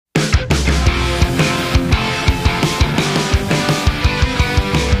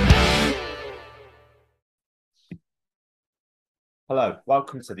Hello,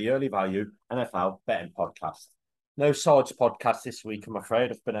 welcome to the Early Value NFL Betting Podcast. No Swords podcast this week, I'm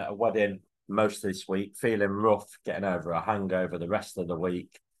afraid. I've been at a wedding most of this week, feeling rough, getting over a hangover the rest of the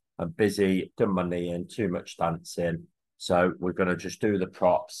week. I'm busy, done my knee in, too much dancing. So we're going to just do the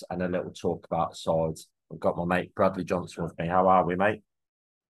props and a little talk about swords. I've got my mate Bradley Johnson with me. How are we, mate?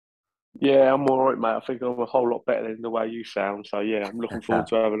 Yeah, I'm all right, mate. I think I'm a whole lot better than the way you sound. So yeah, I'm looking forward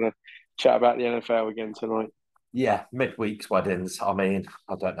to having a chat about the NFL again tonight. Yeah, midweek's weddings. I mean,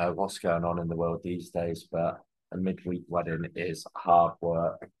 I don't know what's going on in the world these days, but a midweek wedding is hard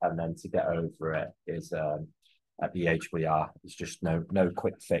work, and then to get over it is at the age we are, it's just no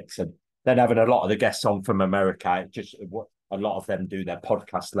quick fix. And then having a lot of the guests on from America, a lot of them do their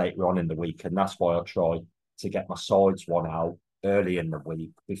podcast later on in the week, and that's why I try to get my sides one out early in the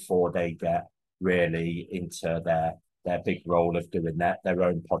week before they get really into their big role of doing their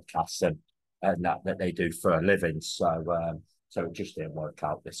own podcasts and that they do for a living. So it just didn't work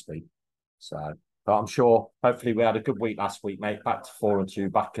out this week. So, but I'm sure. Hopefully, we had a good week last week, mate. Back to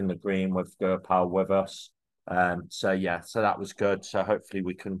 4-2, back in the green with Gurpal with us. So yeah, so that was good. So hopefully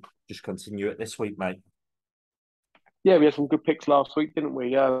we can just continue it this week, mate. Yeah, we had some good picks last week, didn't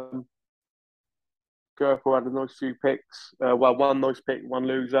we? Gerpo had a nice few picks. Well, one nice pick, one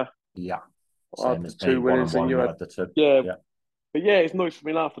loser. Yeah, I had same the as me. two One and winners, and one. you You had had the two. yeah. Yeah, But yeah, it's nice. I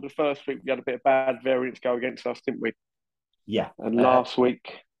mean, after the first week, we had a bit of bad variance go against us, didn't we? yeah. And last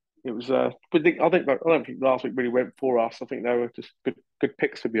week, it was. I don't think last week really went for us. I think they were just good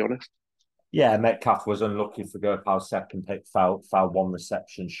picks, to be honest. Yeah, Metcalf was unlucky for Gurpal's second pick, foul one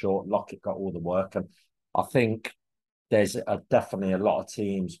reception short. Lockett got all the work, and I think there's definitely a lot of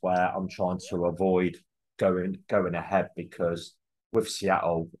teams where I'm trying to avoid going ahead because with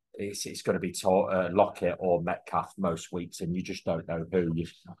Seattle, it's going to be Lockett or Metcalf most weeks, and you just don't know who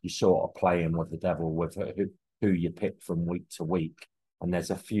you sort of playing with the devil with who you pick from week to week. And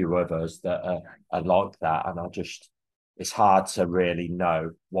there's a few others that are like that, and it's hard to really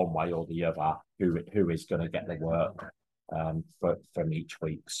know one way or the other who is going to get the work from each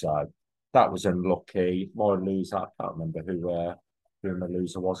week. So that was unlucky. My loser, I can't remember who my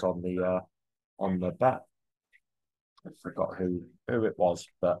loser was on the bet. I forgot who it was,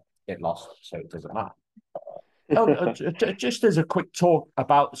 but it lost, so it doesn't matter. Oh, just as a quick talk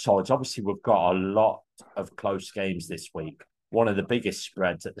about the sides, obviously we've got a lot of close games this week. One of the biggest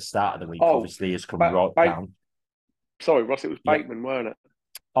spreads at the start of the week, Oh, obviously, has come ba- right ba- down. sorry, Ross. It was Yeah. Bateman, weren't it?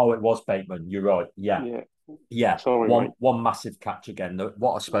 Oh, it was Bateman. You're right. Yeah. Yeah. Yeah, Sorry, one mate. one massive catch again.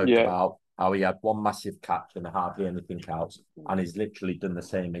 What I spoke Yeah. about, how he had one massive catch and hardly anything else, and he's literally done the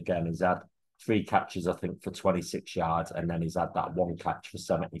same again. He's had three catches, I think, for 26 yards, and then he's had that one catch for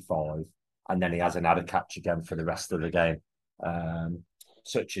 75, and then he hasn't had a catch again for the rest of the game. Um,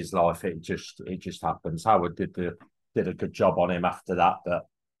 Such is life. It just happens. Howard did a good job on him after that, but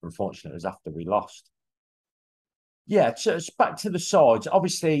unfortunately, it was after we lost. Yeah, so it's back to the sides.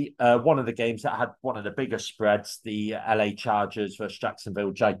 Obviously, one of the games that had one of the biggest spreads, the LA Chargers versus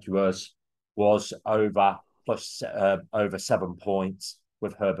Jacksonville Jaguars, was over 7 points.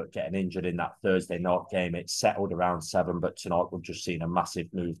 With Herbert getting injured in that Thursday night game, it settled around 7. But tonight we've just seen a massive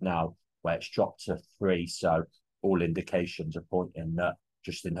move now where it's dropped to 3. So all indications are pointing that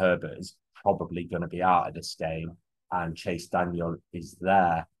Justin Herbert is probably going to be out of this game, and Chase Daniel is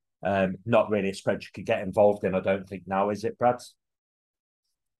there. Not really a spread you could get involved in, I don't think now, is it, Brad?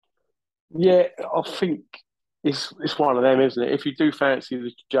 Yeah, I think it's one of them, isn't it? If you do fancy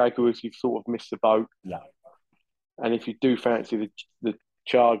the Jaguars, you've sort of missed the boat, Yeah, and if you do fancy the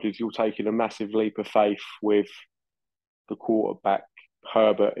Chargers, you're taking a massive leap of faith with the quarterback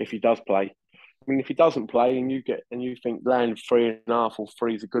Herbert if he does play. I mean, if he doesn't play and you think land 3.5 or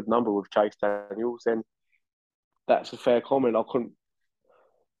 3 is a good number with Chase Daniels, then that's a fair comment. I couldn't.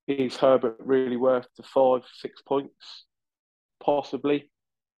 Is Herbert really worth the 5, 6 points? Possibly,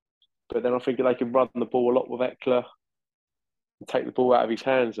 but then I think they can run the ball a lot with Eckler take the ball out of his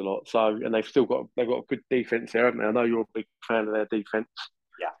hands a lot. So, and they've got a good defense there, haven't they? I know you're a big fan of their defense.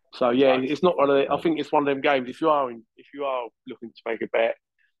 yeah, So yeah, right. it's not one of the, I think it's one of them games. If you are looking to make a bet,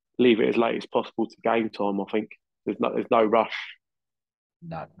 leave it as late as possible to game time. I think there's no rush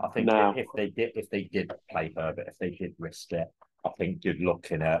No, I think now. if they did play Herbert, if they did risk it, I think you're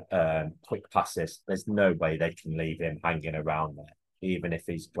looking at quick passes. There's no way they can leave him hanging around there, even if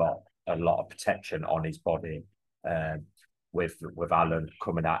he's got a lot of protection on his body. Um, with Allen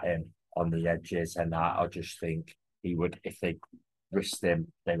coming at him on the edges, and that I just think he would, if they risked him,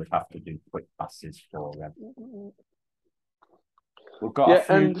 they would have to do quick passes for him. We've got a Yeah,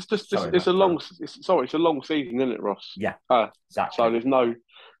 and few. it's just Sorry, it's a Matt, Karen. long it's a long season, isn't it, Ross? Yeah, Uh, so exactly.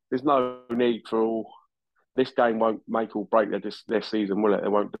 there's no need for all this game won't make or break their season, will it?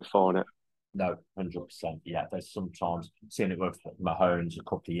 It won't define it. No, 100%. Yeah, there's sometimes seen it with Mahomes a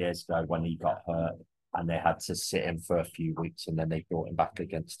couple of years ago when he got hurt and they had to sit him for a few weeks and then they brought him back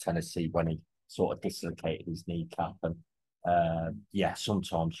against Tennessee when he sort of dislocated his kneecap. And yeah,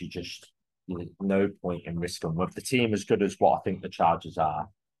 sometimes no point in risking. With the team as good as what I think the Chargers are,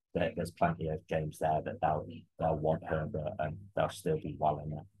 there's plenty of games there that they'll want Herbert and they'll still be well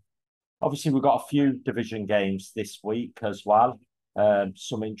in there. Obviously, we've got a few division games this week as well.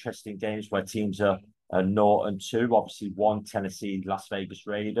 Some interesting games where teams are 0-2. Obviously, one Tennessee, Las Vegas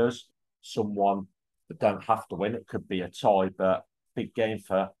Raiders. Someone that don't have to win. It could be a tie, but big game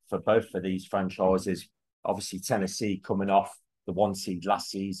for both of these franchises. Obviously, Tennessee coming off the 1 seed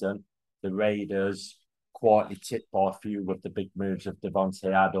last season. The Raiders quietly tipped by a few with the big moves of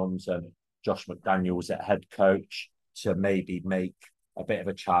Davante Adams and Josh McDaniels at head coach to maybe make a bit of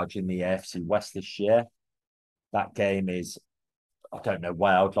a charge in the AFC West this year. That game is, I don't know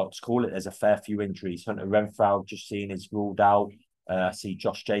where I'd like to call it. There's a fair few injuries. Hunter Renfrow, just seen, is ruled out. I see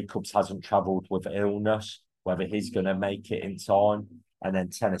Josh Jacobs hasn't travelled with illness, whether he's going to make it in time. And then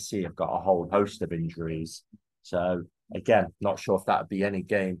Tennessee have got a whole host of injuries. So again, not sure if that would be any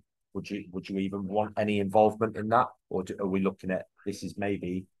game. Would you even want any involvement in that? Or are we looking at this is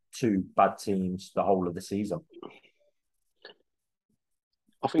maybe two bad teams the whole of the season?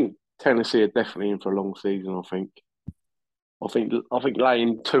 I think Tennessee are definitely in for a long season. I think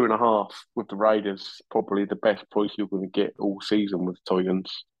laying 2.5 with the Raiders is probably the best price you're going to get all season with the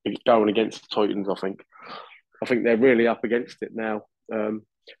Titans. If you're going against the Titans, I think they're really up against it now.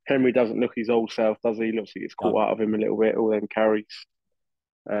 Henry doesn't look his old self, does he? He looks like it's caught out of him a little bit, all them carries.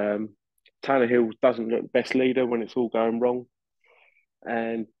 Tannehill doesn't look the best leader when it's all going wrong.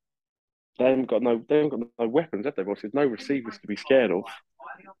 And they haven't got no weapons, have they, Ross? There's no receivers to be scared of.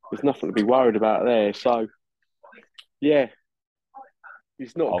 There's nothing to be worried about there. So, yeah,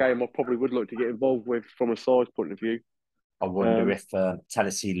 it's not a game I probably would like to get involved with from a size point of view. I wonder if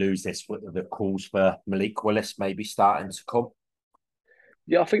Tennessee lose this, the calls for Malik Willis maybe starting to come.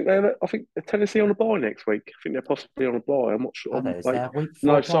 Yeah, I think they're Tennessee on a bye next week. I think they're possibly on a bye. I'm not sure.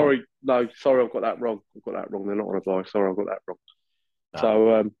 Sorry, I've got that wrong. They're not on a bye. Sorry, I've got that wrong. No.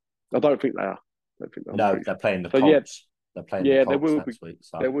 So I don't think they are. They're playing the Colts. Yeah, they're playing the Colts next week.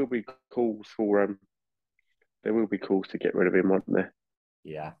 So. There will be calls for there will be calls to get rid of him, won't there?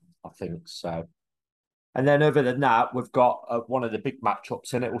 Yeah, I think so. And then other than that, we've got one of the big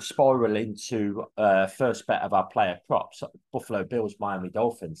matchups, and it will spiral into first bet of our player props. Buffalo Bills, Miami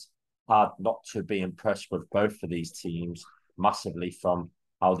Dolphins. Hard not to be impressed with both of these teams massively from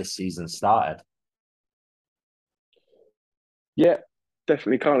how this season started. Yeah,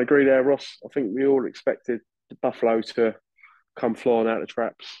 definitely can't agree there, Ross. I think we all expected the Buffalo to come flying out of the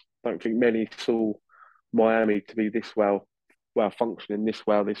traps. I don't think many saw Miami to be this well functioning this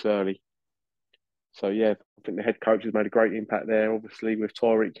early. So yeah, I think the head coach has made a great impact there. Obviously, with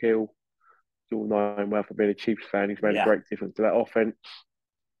Tyreek Hill, you all know him well for being a Chiefs fan. He's made a great difference to that offense.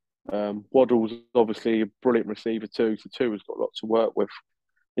 Waddle's obviously a brilliant receiver too. So Tua has got a lot to work with.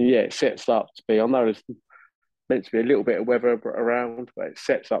 And yeah, it sets up to be. I know there's meant to be a little bit of weather around, but it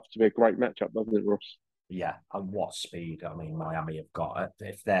sets up to be a great matchup, doesn't it, Ross? Yeah, and what speed? I mean, Miami have got it.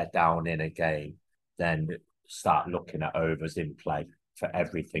 If they're down in a game, then start looking at overs in play for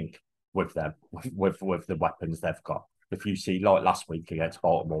everything with them, with the weapons they've got. If you see, like last week against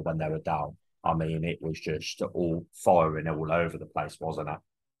Baltimore when they were down, I mean, it was just all firing all over the place, wasn't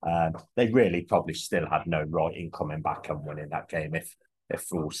it? They really probably still had no right in coming back and winning that game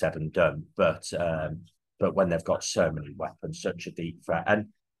if all said and done. But when they've got so many weapons, such a deep threat, and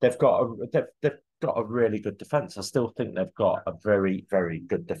they've got a really good defense. I still think they've got a very, very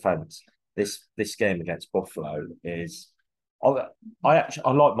good defense. This game against Buffalo is. I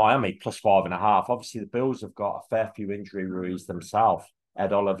like Miami plus 5.5. Obviously, the Bills have got a fair few injury worries themselves.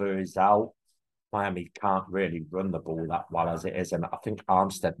 Ed Oliver is out. Miami can't really run the ball that well as it is, and I think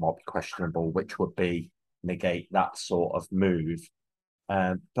Armstead might be questionable, which would negate that sort of move.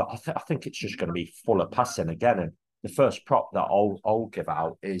 But I think it's just going to be full of passing again. And the first prop that I'll give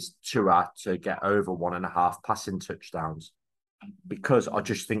out is Tua to get over 1.5 passing touchdowns, because I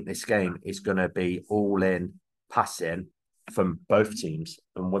just think this game is going to be all in passing from both teams.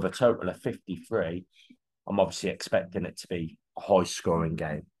 And with a total of 53, I'm obviously expecting it to be a high scoring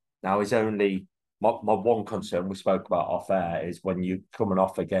game. Now, is only my one concern we spoke about off air is when you're coming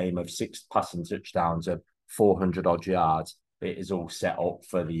off a game of 6 passing touchdowns and 400 odd yards, it is all set up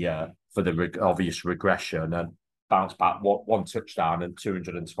for the obvious regression and bounce back one touchdown and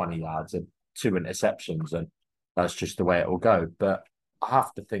 220 yards and 2 interceptions, and that's just the way it will go. But I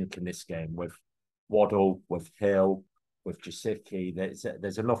have to think in this game with Waddle, with Hill, with Jasicki.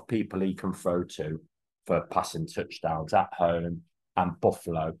 There's enough people he can throw to for passing touchdowns at home. And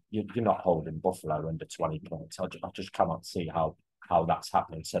Buffalo, you're not holding Buffalo under 20 points. I just cannot see how that's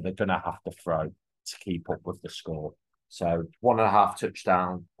happening. So they're going to have to throw to keep up with the score. So 1.5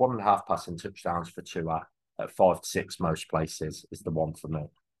 touchdown, 1.5 passing touchdowns for Tua at 5 to 6 most places is the one for me.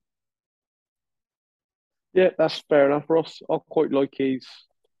 Yeah, that's fair enough, Ross. I quite like his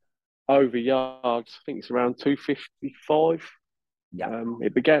over yards. I think it's around 255. Yeah.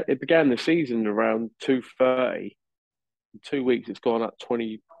 It began the season around 230. In 2 weeks, it's gone up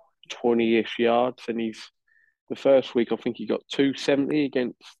 20-ish yards, and the first week I think he got 270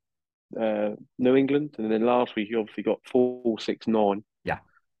 against New England, and then last week he obviously got 469. Yeah.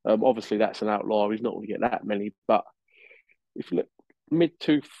 Obviously that's an outlier. He's not going to get that many, but if you look mid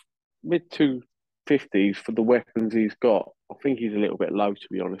 250s for the weapons he's got, I think he's a little bit low, to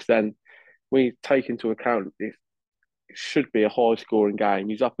be honest. And when you take into account it should be a high scoring game,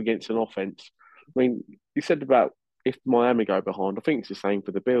 he's up against an offense. I mean, you said about if Miami go behind, I think it's the same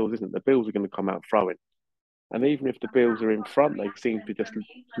for the Bills, isn't it? The Bills are going to come out throwing. And even if the Bills are in front, they seem to just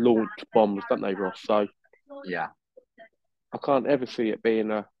launch bombs, don't they, Ross? So yeah, I can't ever see it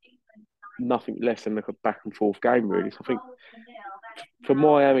being nothing less than like a back and forth game, really. So I think for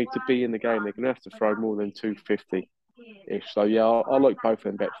Miami to be in the game, they're going to have to throw more than 250-ish. So yeah, I like both of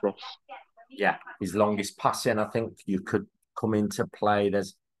them bets, Ross. Yeah, his longest passing, I think you could come into play.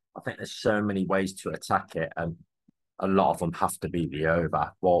 I think there's so many ways to attack it, and a lot of them have to be the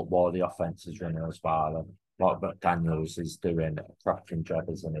over while the offense is running as well. And like McDaniels is doing a cracking job,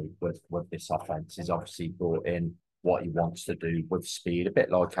 isn't he, with this offense? He's obviously brought in what he wants to do with speed, a bit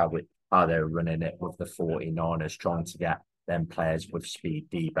like how they're running it with the 49ers, trying to get them players with speed,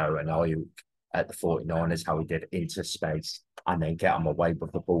 Debo and Ayuk at the 49ers, how he did into space and then get them away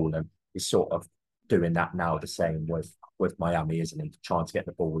with the ball. And he's sort of doing that now the same with Miami, isn't he? Trying to get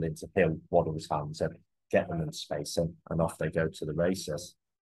the ball into Hill, Waddle's hands and get them in space, and off they go to the races.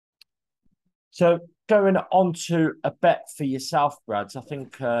 So going on to a bet for yourself, Brads, I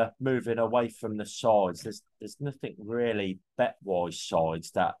think moving away from the sides, there's nothing really bet-wise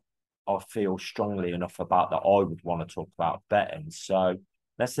sides that I feel strongly enough about that I would want to talk about betting. So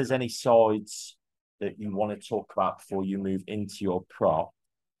unless there's any sides that you want to talk about before you move into your prop.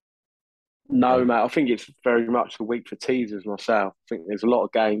 No, mate, I think it's very much the week for teasers myself. I think there's a lot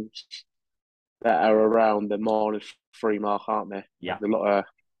of games that are around the -3 mark, aren't there? Yeah. There's a lot of,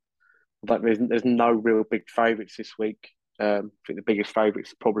 like, there's no real big favourites this week. I think the biggest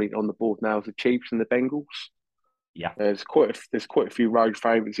favourites probably on the board now is the Chiefs and the Bengals. Yeah. There's quite a few road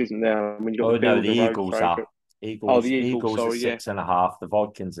favourites, isn't there? I mean, you've got the Bills, the Eagles are. Oh, the Eagles sorry, are 6.5. The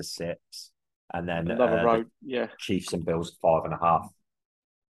Vikings are 6, and then another road, the Chiefs and Bills 5.5.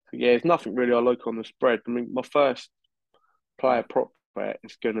 Yeah, there's nothing really I like on the spread. I mean, my first player prop bet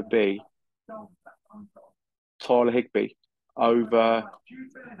is going to be Tyler Higbee over.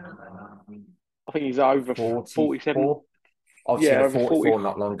 I think he's over 47. Obviously, yeah, 44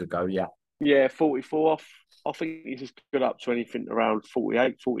 not long ago. Yeah. Yeah, 44. I think he's just got up to anything around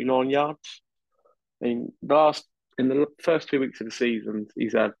 48, 49 yards. I mean, in the first 2 weeks of the season,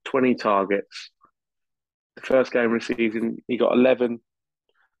 he's had 20 targets. The first game of the season, he got 11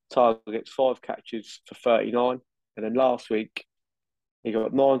 targets, 5 catches for 39. And then last week, he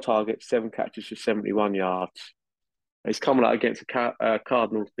got 9 targets, 7 catches for 71 yards. He's coming out against a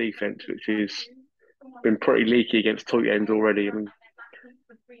Cardinals defense, which has been pretty leaky against tight ends already. I mean,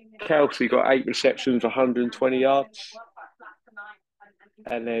 Kelsey got 8 receptions, 120 yards.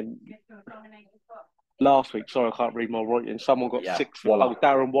 And then last week, sorry, I can't read my writing. Someone got 6 for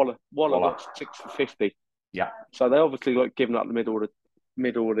Darren Waller. Waller got 6 for 50. Yeah. So they obviously like giving up the middle of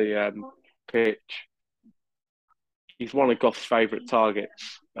the pitch. He's one of Goff's favourite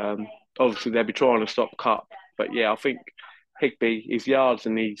targets. Obviously, they'll be trying to stop Kupp, but yeah, I think Higbee, his yards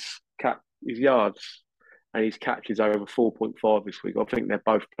and his catches over 4.5 this week. I think they're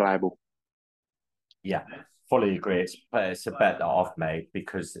both playable. Yeah, fully agree. It's a bet that I've made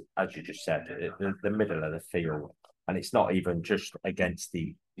because, as you just said, the middle of the field, and it's not even just against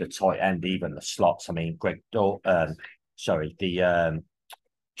the tight end, even the slots. I mean,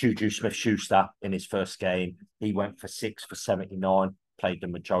 Juju Smith-Schuster in his first game, he went for 6 for 79, played the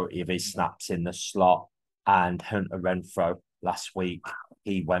majority of his snaps in the slot. And Hunter Renfrow last week,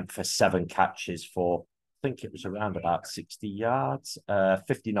 he went for 7 catches for, I think it was around about 60 yards,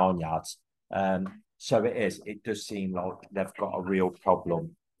 59 yards. So it does seem like they've got a real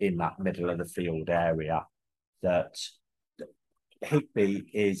problem in that middle of the field area that Higbee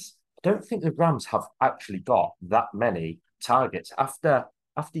is. I don't think the Rams have actually got that many targets after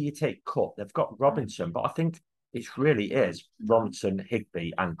after you take Cup, they've got Robinson, but I think it really is Robinson,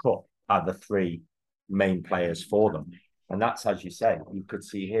 Higby, and Cup are the three main players for them. And that's, as you say, you could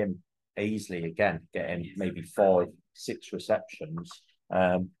see him easily again getting maybe 5, 6 receptions,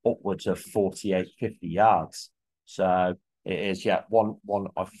 upwards of 48, 50 yards. So it is, yeah, one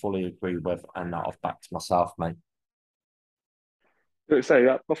I fully agree with, and that I've backed myself, mate. Let's say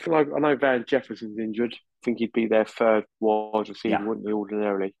that I know Van Jefferson's injured. I think he'd be their third wide receiver, Yeah, wouldn't he,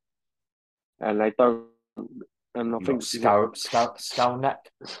 ordinarily? And they don't. And I you got think is it Skalneck.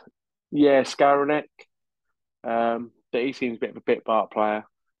 yeah, Skowronek. But he seems a bit of a bit part player.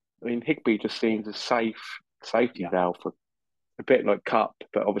 I mean, Higby just seems a safety Yeah, valve for a bit like Cup,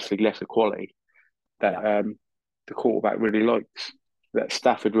 but obviously lesser quality. That yeah. the quarterback really likes. That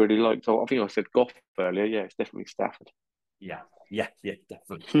Stafford really likes. I think I said Goff earlier. Yeah, it's definitely Stafford. Yeah,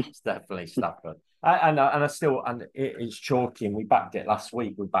 definitely. It's definitely Stafford. And I still, and it's chalky. And we backed it last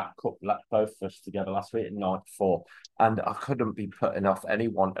week. We backed Cup, both of us together last week at 94. And I couldn't be putting off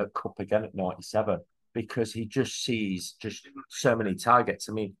anyone at Cup again at 97 because he just sees just so many targets.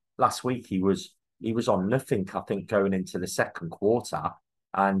 I mean, last week he was on nothing, I think, going into the second quarter.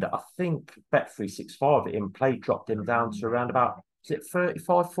 And I think Bet365 in play dropped him down to around about, is it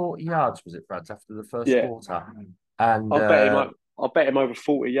 35, 40 yards, was it, Brad, after the first Yeah, quarter? And I bet him. I bet him over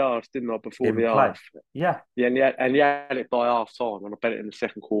 40 yards, didn't I, before in the play. half? Yeah, Yeah, and he had it by half time, and I bet it in the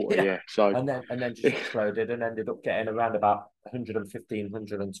second quarter. yeah. Yeah, so And then just exploded and ended up getting around about 115,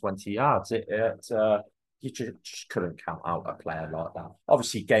 120 yards. You just couldn't count out a player like that.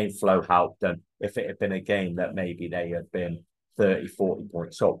 Obviously, game flow helped, and if it had been a game that maybe they had been 30, 40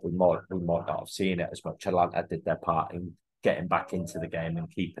 points up, we might not have seen it as much. Atlanta did their part in getting back into the game and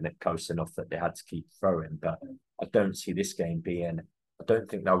keeping it close enough that they had to keep throwing. But I don't see this game being. I don't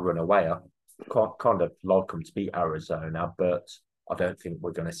think they'll run away. I kind of like them to beat Arizona, but I don't think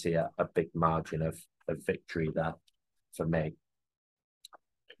we're going to see a big margin of victory there for me.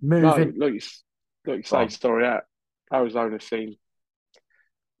 no, Moving like you say, on. sorry, Arizona team,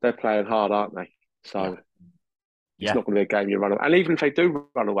 they're playing hard, aren't they? Yeah. So it's Yeah. not going to be a game you run away. And even if they do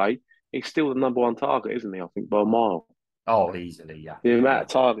run away, he's still the number one target, isn't he? I think by a mile. Oh, easily. Yeah. The amount Yeah. of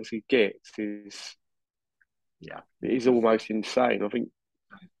targets he gets Yeah. is almost insane. I think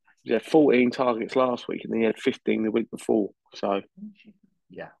he had 14 targets last week, and he had 15 the week before. So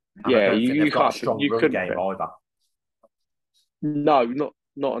Yeah. And I yeah, don't think they've you got a can't strong you run couldn't game either. no,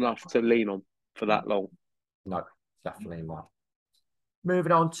 not enough to lean on for that long. No, definitely not.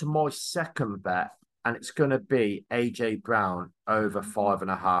 Moving on to my second bet, and it's going to be AJ Brown over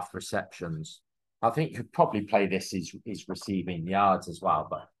 5.5 receptions. I think you could probably play this is receiving yards as well,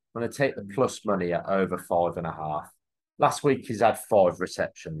 but I'm going to take the plus money at over 5.5. Last week he's had 5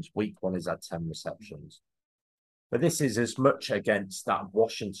 receptions. Week one he's had 10 receptions. But this is as much against that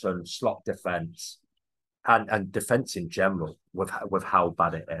Washington slot defense and defense in general with how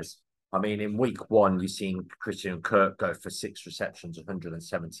bad it is. I mean, in week one, you've seen Christian Kirk go for 6 receptions,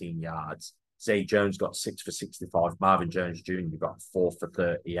 117 yards. Zay Jones got 6 for 65. Marvin Jones Jr. got 4 for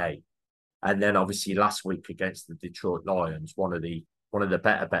 38. And then obviously last week against the Detroit Lions, one of the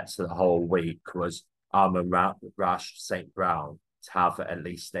better bets of the whole week was Amon-Ra St. Brown to have at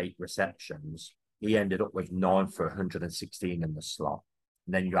least 8 receptions. He ended up with 9 for 116 in the slot.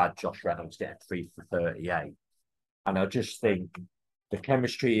 And then you had Josh Reynolds getting 3 for 38. And I just think the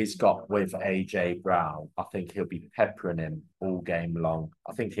chemistry he's got with AJ Brown, I think he'll be peppering him all game long.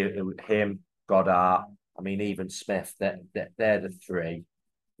 I think him, Goddard, I mean, even Smith, they're the three.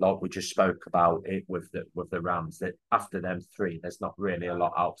 Like we just spoke about it with the Rams, that after them three, there's not really a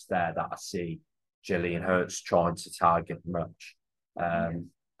lot else there that I see Jalen Hurts trying to target much.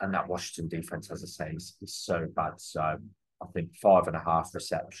 And that Washington defense, as I say, is so bad. So I think 5.5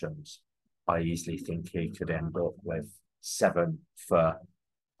 receptions. I easily think he could end up with 7 for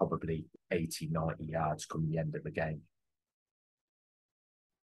probably 80, 90 yards come the end of the game.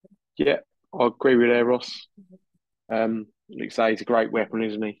 Yeah, I agree with there, Ross. Like you say, he's a great weapon,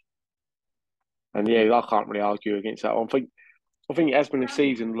 isn't he? And yeah, I can't really argue against that. I think it has been a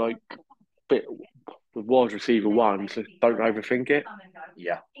season like a bit with wide receiver one, so don't overthink it.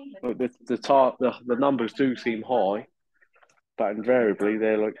 Yeah. Like the numbers do seem high, but invariably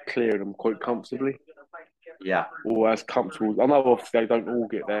they're like clearing them quite comfortably, Yeah. or as comfortable. I know obviously they don't all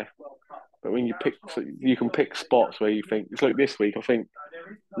get there, but when you can pick spots where you think it's like this week. I think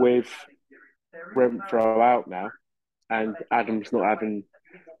with Renfro out now and Adams not having,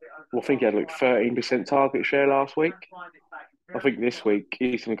 well, I think he had like 13% target share last week. I think this week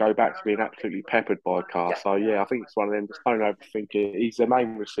he's going to go back to being absolutely peppered by Carr. So yeah, I think it's one of them. Just don't overthink it. He's the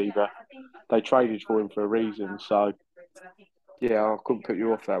main receiver. They traded for him for a reason. So Yeah, I couldn't put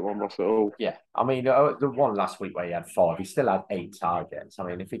you off that one, Ross, at all. Yeah, I mean, the one last week where he had five, he still had 8 targets. I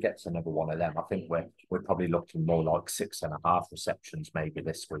mean, if he gets another one of them, I think we're probably looking more like 6.5 receptions maybe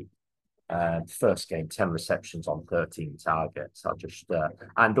this week. First game, 10 receptions on 13 targets.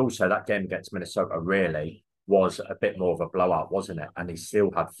 And also that game against Minnesota really was a bit more of a blowout, wasn't it? And he still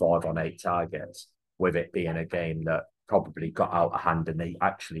had 5 on 8 targets, with it being a game that probably got out of hand and they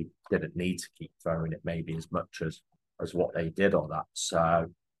actually didn't need to keep throwing it maybe as much as what they did on that. So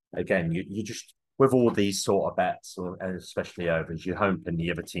again, you just with all these sort of bets, and especially overs, you're hoping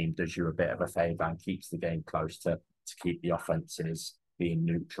the other team does you a bit of a favour and keeps the game close to keep the offenses being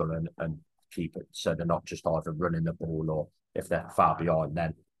neutral and keep it so they're not just either running the ball or if they're far behind,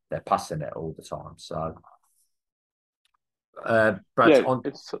 then they're passing it all the time. So, Brad, Yeah,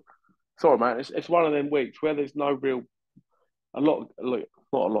 it's sorry, man. It's one of them weeks where there's no real a lot, like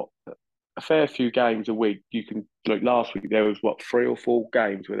not a lot, a fair few games a week. You can like last week there was what 3 or 4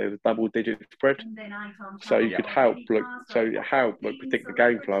 games where there was a double-digit spread, so you could help like predict the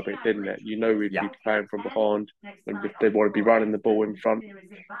game flow a bit, didn't it? You know we'd be playing from behind, and if they want to be running the ball in front.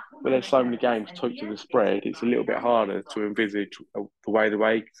 But there's so many games tied to the spread, it's a little bit harder to envisage the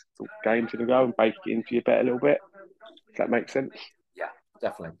game's going to go and bake it into your bet a little bit. If that makes sense. Yeah,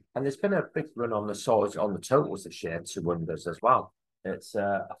 definitely. And there's been a big run on the size on the totals this year to wonders as well. It's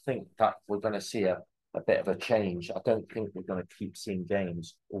I think that we're going to see a bit of a change. I don't think we're going to keep seeing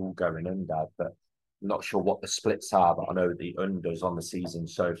games all going under, but I'm not sure what the splits are. But I know the unders on the season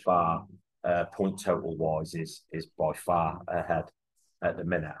so far, point total wise, is by far ahead at the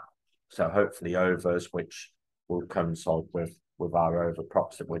minute. So hopefully overs, which will coincide with our over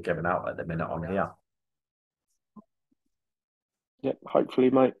props that we're giving out at the minute on here. Yeah,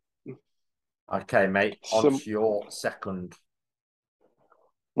 hopefully, mate. Okay, mate. On to your second.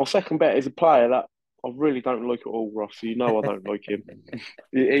 My second bet is a player that I really don't like at all, Ross. So you know I don't like him.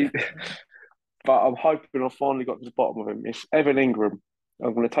 But I'm hoping I finally got to the bottom of him. It's Evan Ingram.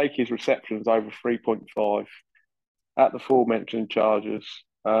 I'm going to take his receptions over 3.5 at the aforementioned Chargers.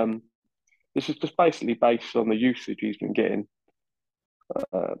 This is just basically based on the usage he's been getting.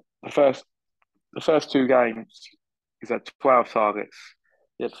 Uh, the first 2 games, he's had 12 targets.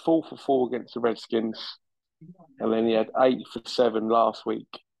 He had 4 for 4 against the Redskins, and then he had 8 for 7 last week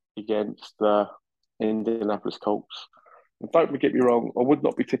against the Indianapolis Colts. And don't get me wrong, I would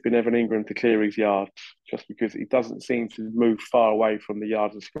not be tipping Evan Ingram to clear his yards just because he doesn't seem to move far away from the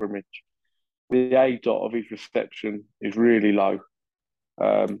yards of scrimmage. The A dot of his reception is really low.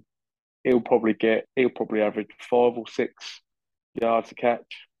 He'll probably average 5 or 6 yards a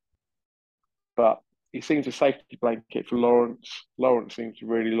catch, but he seems a safety blanket for Lawrence. Lawrence seems to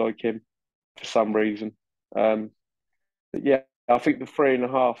really like him for some reason. But yeah, I think the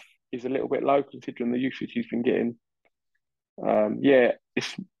 3.5 is a little bit low considering the usage he's been getting. Yeah,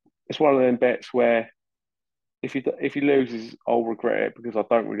 it's one of them bets where if he loses, I'll regret it because I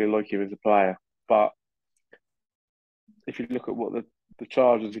don't really like him as a player. But if you look at what the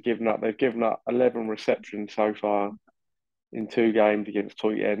Chargers have given up, they've given up 11 receptions so far in 2 games against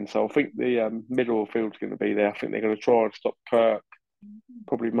tight ends. So I think the middle of the field's going to be there. I think they're going to try and stop Kirk,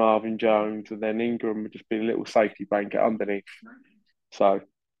 probably Marvin Jones, and then Ingram would just be a little safety blanket underneath. So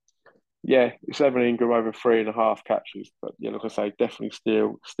yeah, it's Evan Ingram over 3.5 catches, but yeah, like I say, definitely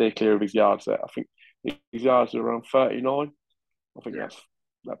steer clear of his yards there. I think his yards are around 39. I think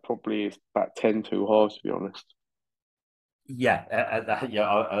that probably is about 10 too high, to be honest. Yeah,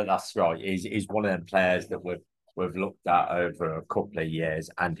 that's right. He's one of them players that we've looked at over a couple of years,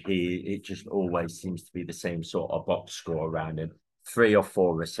 and it just always seems to be the same sort of box score around him. 3 or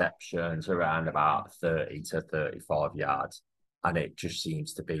 4 receptions around about 30 to 35 yards, and it just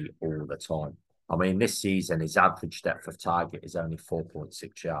seems to be all the time. I mean, this season his average depth of target is only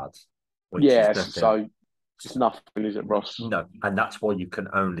 4.6 yards, which is nothing. So it's nothing, is it, Ross? No, and that's why you can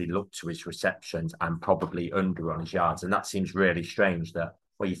only look to his receptions and probably under on his yards. And that seems really strange that,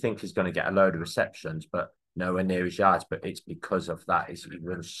 well, you think he's going to get a load of receptions, but nowhere near his yards. But it's because of that. He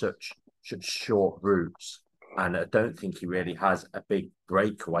runs such short routes. And I don't think he really has a big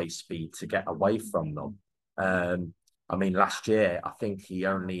breakaway speed to get away from them. I mean, last year, I think he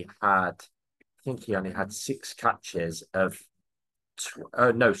only had 6 catches of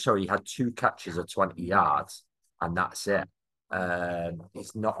he had 2 catches of 20 yards, and that's it.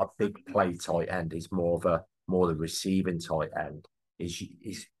 He's not a big play tight end. He's more the receiving tight end.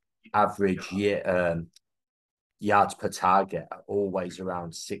 His average yards per target are always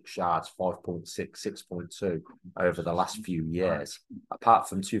around 6 yards, 5.6, 6.2 over the last few years. Apart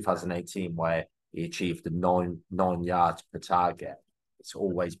from 2018, where he achieved the nine yards per target, it's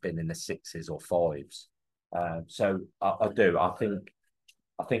always been in the 6s or 5s. So I do. I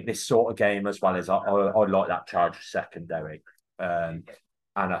think this sort of game, as well as I like that Chargers secondary.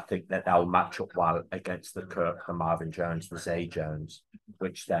 And I think that they'll match up well against the Kirk, the Marvin Jones, the Zay Jones,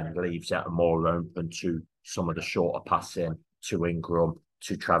 which then leaves it more open to some of the shorter passing, to Ingram,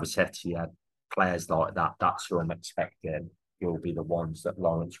 to Travis Etienne, players like that. That's who I'm expecting will be the ones that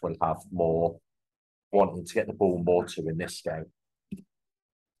Lawrence will have more wanting to get the ball more to in this game.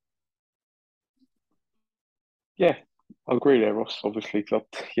 Yeah, I agree there, Ross. Obviously,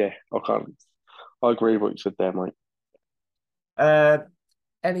 yeah, I can't. I agree with what you said there, mate. Uh,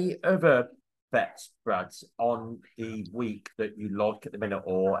 any other bets, Brad, on the week that you like at the minute,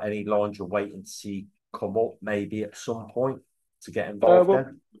 or any lines you're waiting to see come up maybe at some point to get involved Well,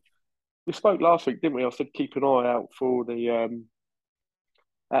 in? we spoke last week, didn't we? I said keep an eye out for the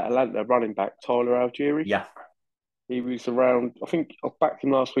Atlanta running back Tyler Algieri. Yeah, He was around. I think I backed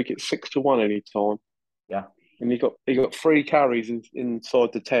him last week at 6-1 any time, yeah. and he got 3 carries inside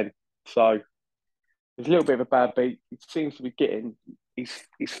the 10. So it's a little bit of a bad beat. He seems to be getting. He's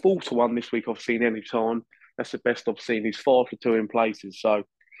 4-1 this week. I've seen any time. That's the best I've seen. He's 5-2 in places. So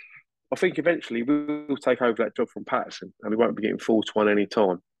I think eventually we'll take over that job from Patterson, and we won't be getting 4-1 any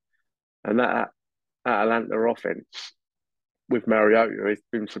time. And that Atlanta offense with Mariota has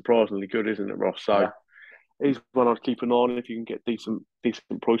been surprisingly good, isn't it, Ross? So Yeah. he's one I'd keep an eye on if you can get decent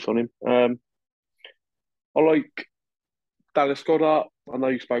price on him. I like Dallas Goedert. I know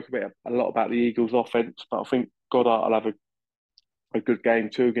you spoke a lot about the Eagles' offense, but I think Goddard will have a good game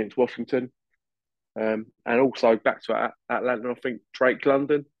too against Washington. And also back to Atlanta, I think Drake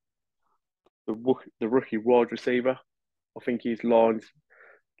London, the rookie wide receiver, I think his line's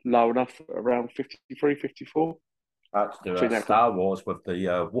low enough around 53, 54. Had to do I a think that could, Star Wars with the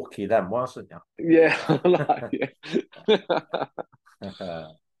Wookiee then, wasn't yeah, yeah. you?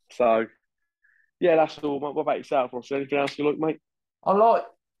 So yeah, that's all. What about yourself, Ross? Anything else you like, mate? I like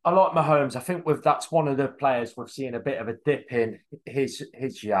I like Mahomes. I think with that's one of the players we've seen a bit of a dip in his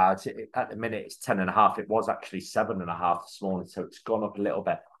yards. At the minute, it's 10.5. It was actually 7.5 this morning, so it's gone up a little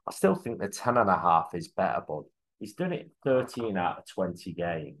bit. I still think the 10.5 is better, but he's done it in 13 out of 20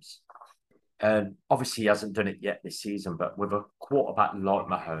 games. And obviously, he hasn't done it yet this season, but with a quarterback like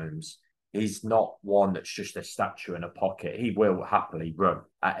Mahomes, he's not one that's just a statue in a pocket. He will happily run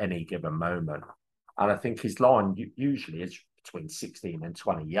at any given moment. And I think his line usually is between 16 and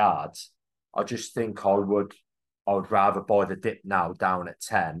 20 yards. I just think I would rather buy the dip now down at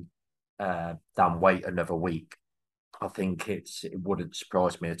 10 than wait another week. I think it wouldn't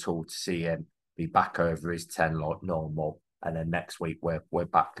surprise me at all to see him be back over his 10 like normal. And then next week we're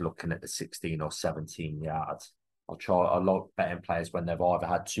back looking at the 16 or 17 yards. I like betting players when they've either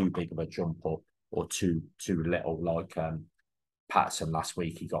had too big of a jump up or too little, like Patterson last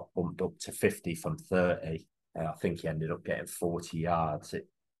week. He got bumped up to 50 from 30. And I think he ended up getting 40 yards. It's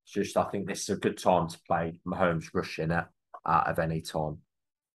just I think this is a good time to play Mahomes rushing it out of any time.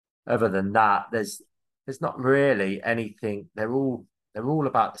 Other than that, there's not really anything. They're all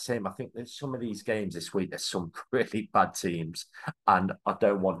about the same. I think there's some of these games this week. There's some really bad teams, and I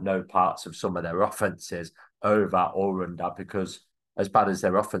don't want no parts of some of their offenses over or under because as bad as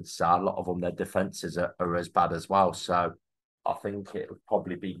their offenses are, a lot of them their defenses are as bad as well. So I think it would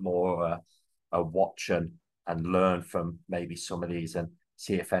probably be more a watch and learn from maybe some of these and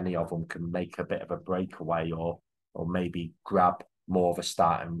see if any of them can make a bit of a breakaway or maybe grab more of a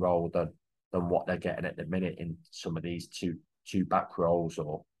starting role than what they're getting at the minute in some of these two back roles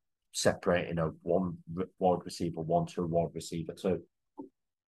or separating a one wide receiver one to a wide receiver two.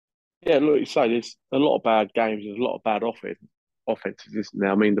 Yeah, look, you say there's a lot of bad games. There's a lot of bad offenses, isn't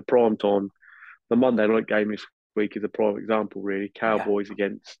there? I mean, the Monday night game this week is a prime example, really. Yeah, Cowboys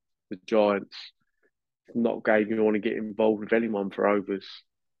against the Giants. Not a game you want to get involved with anyone for overs.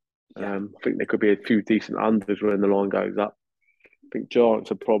 yeah, I think there could be a few decent unders when the line goes up. I think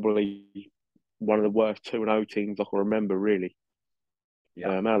Giants are probably one of the worst 2-0 teams I can remember, really.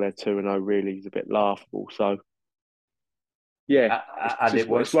 yeah. Now they're 2-0 really is a bit laughable. So, yeah, And it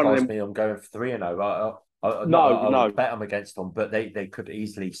won't it's one of surprise them. me. I'm going for 3-0. Not No, that I no. would bet them against them, but they could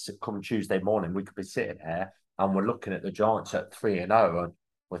easily come Tuesday morning. We could be sitting here and we're looking at the Giants at 3-0, and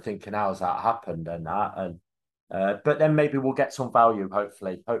we're thinking, how's that happened and that. And but then maybe we'll get some value.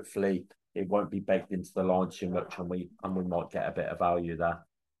 Hopefully it won't be baked into the line too much, and we might get a bit of value there.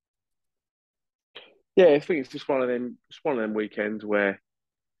 Yeah, I think it's just one of them. It's one of them weekends where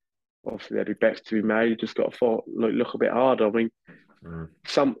obviously there'll be bets to be made. You just got to look a bit harder. I mean, Mm.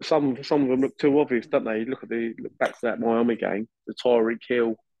 some of them look too obvious, don't they? Look back to that Miami game. The Tyreek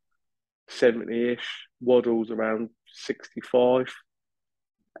Hill 70-ish, Waddle's around 65.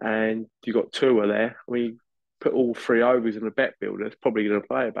 and you got Tua there. I mean, put all three overs in a bet builder. It's probably going to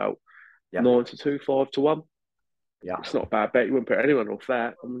play about Yeah, 9-2, 5-1. yeah, It's not a bad bet. You wouldn't put anyone off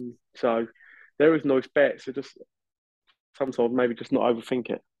that. I mean, so there is nice bets. So just sometimes maybe just not overthink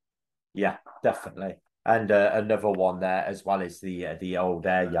it. yeah, definitely. And another one there as well is the old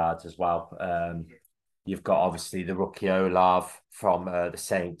air yards as well. You've got obviously the rookie Olav from the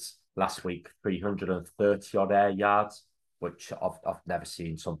Saints last week, 330 odd air yards, which I've never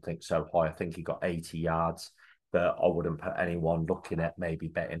seen something so high. I think he got 80 yards, but I wouldn't put anyone looking at maybe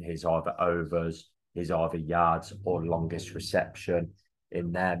betting his either overs, his either yards or longest reception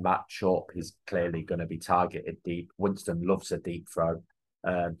in their matchup. He's clearly going to be targeted deep. Winston loves a deep throw.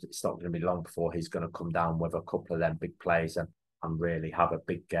 It's not going to be long before he's going to come down with a couple of them big plays and really have a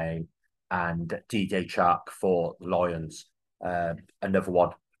big game. And DJ Chark for the Lions, another one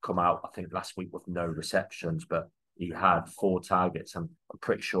come out, I think, last week with no receptions, but he had 4 targets. And I'm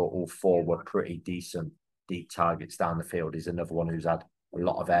pretty sure all 4 were pretty decent deep targets down the field. He's another one who's had a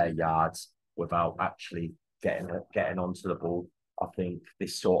lot of air yards without actually getting onto the ball. I think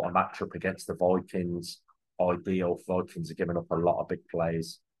this sort of matchup against the Vikings, ideal. Vikings are giving up a lot of big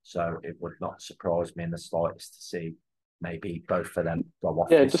plays, so it would not surprise me in the slightest to see maybe both of them go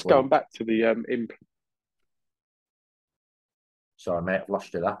off Yeah, this just week. going back to the Sorry, mate, I've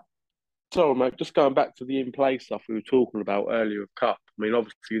lost you there. Sorry, mate. Just going back to the in-play stuff we were talking about earlier of Cup. I mean,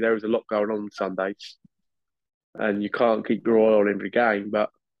 obviously there is a lot going on Sundays, and you can't keep your eye on every game. But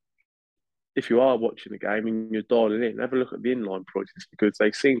if you are watching the game and you're dialing in, have a look at the inline prices because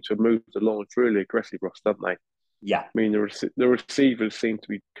they seem to have moved the lines really aggressive, Ross, don't they? Yeah. I mean, the receivers seem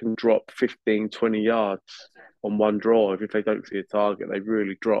to can drop 15, 20 yards on one drive. If they don't see a target, they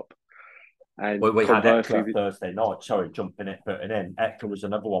really drop. And We had conversely, Eckler Thursday night. Sorry, jumping it, putting in. Eckler was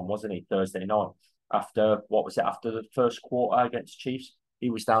another one, wasn't he, Thursday night? After, what was it, after the first quarter against Chiefs?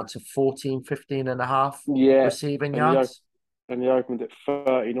 He was down to 14, 15 and a half yeah, receiving and he, yards. and he opened at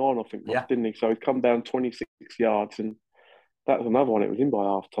 39, I think, Yeah. didn't he? So he's come down 26 yards, and that was another one. It was in by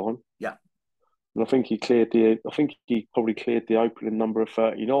half time. Yeah. And I think he probably cleared the opening number of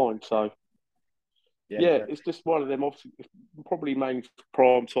 39. So yeah, it's just one of them. Obviously, it's probably main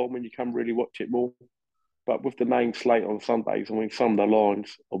prime time when you can really watch it more. But with the main slate on Sundays, I mean, some of the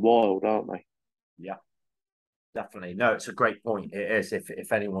lines are wild, aren't they? Yeah, definitely. No, it's a great point. It is.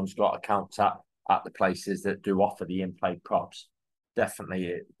 If anyone's got accounts at the places that do offer the in-play props,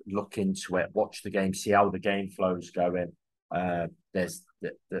 definitely look into it. Watch the game, see how the game flow's going. There's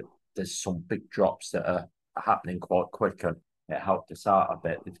some big drops that are happening quite quick, and it helped us out a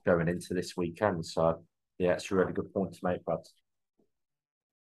bit going into this weekend. So yeah, it's a really good point to make, Brad.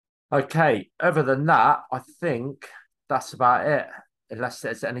 Okay, other than that, I think that's about it. Unless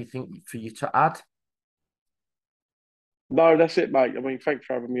there's anything for you to add. No, that's it, mate. I mean, thanks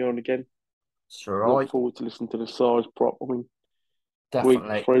for having me on again. It's all Look right. forward to listening to the size prop. I mean, week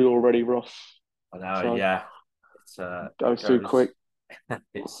Definitely. 3 already, Ross. I know, So yeah. goes too quick.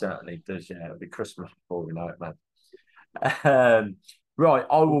 It certainly does, yeah. It'll be Christmas before we know it, man. Right,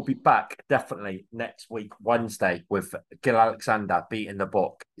 I will be back definitely next week, Wednesday, with Gil Alexander beating the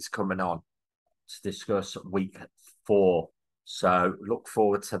book is coming on to discuss week 4. So look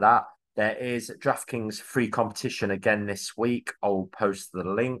forward to that. There is DraftKings free competition again this week. I'll post the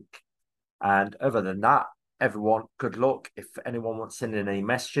link. And other than that, everyone, good luck. If anyone wants to send in any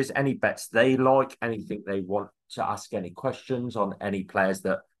messages, any bets they like, anything they want to ask, any questions on any players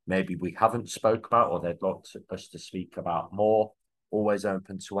that maybe we haven't spoke about or they'd like us to speak about more, always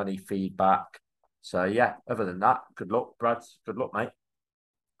open to any feedback. So yeah, other than that, good luck, Brad. Good luck, mate.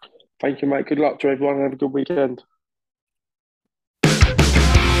 Thank you, mate. Good luck to everyone and have a good weekend.